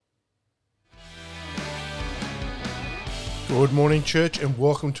Good morning, church, and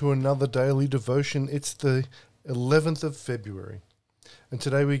welcome to another daily devotion. It's the 11th of February, and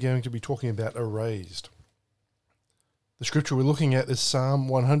today we're going to be talking about erased. The scripture we're looking at is Psalm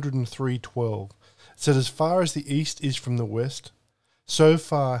 103:12. It said, "As far as the east is from the west, so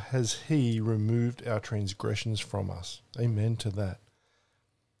far has he removed our transgressions from us." Amen to that.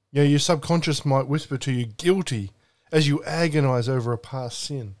 Yeah, your subconscious might whisper to you, "Guilty," as you agonize over a past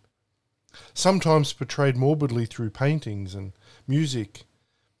sin. Sometimes portrayed morbidly through paintings and music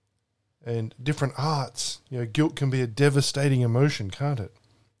and different arts. Guilt can be a devastating emotion, can't it?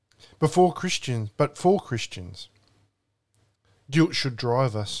 But for Christians, guilt should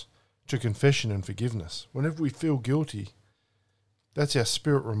drive us to confession and forgiveness. Whenever we feel guilty, that's our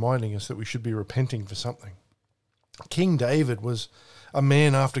spirit reminding us that we should be repenting for something. King David was a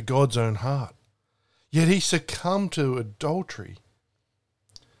man after God's own heart, yet he succumbed to adultery.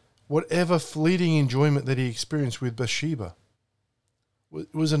 Whatever fleeting enjoyment that he experienced with Bathsheba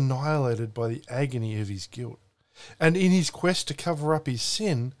was annihilated by the agony of his guilt. And in his quest to cover up his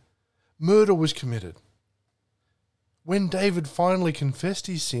sin, murder was committed. When David finally confessed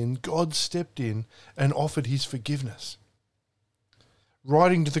his sin, God stepped in and offered his forgiveness.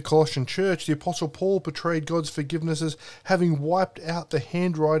 Writing to the Colossian church, the Apostle Paul portrayed God's forgiveness as having wiped out the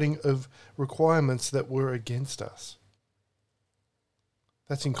handwriting of requirements that were against us.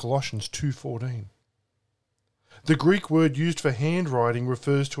 That's in Colossians 2:14. The Greek word used for handwriting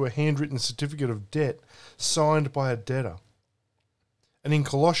refers to a handwritten certificate of debt signed by a debtor. And in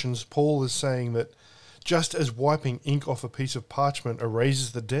Colossians, Paul is saying that just as wiping ink off a piece of parchment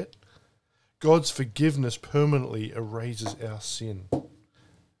erases the debt, God's forgiveness permanently erases our sin.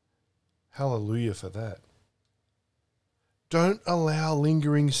 Hallelujah for that. Don't allow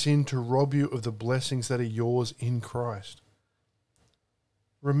lingering sin to rob you of the blessings that are yours in Christ.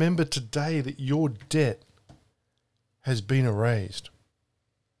 Remember today that your debt has been erased.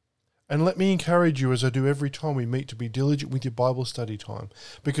 And let me encourage you, as I do every time we meet, to be diligent with your Bible study time,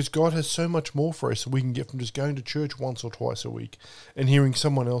 because God has so much more for us that we can get from just going to church once or twice a week and hearing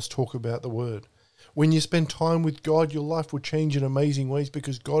someone else talk about the Word. When you spend time with God, your life will change in amazing ways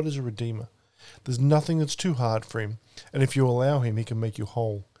because God is a Redeemer. There's nothing that's too hard for Him, and if you allow Him, He can make you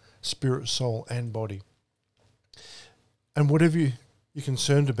whole, spirit, soul, and body. And whatever you're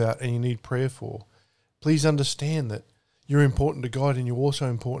concerned about and you need prayer for, please understand that you're important to God and you're also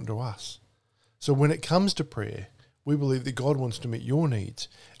important to us. So when it comes to prayer, we believe that God wants to meet your needs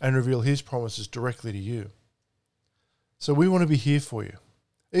and reveal His promises directly to you. So we want to be here for you.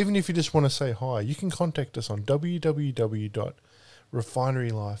 Even if you just want to say hi, you can contact us on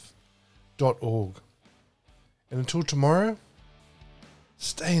www.refinerylife.org. And until tomorrow,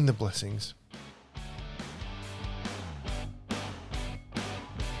 stay in the blessings.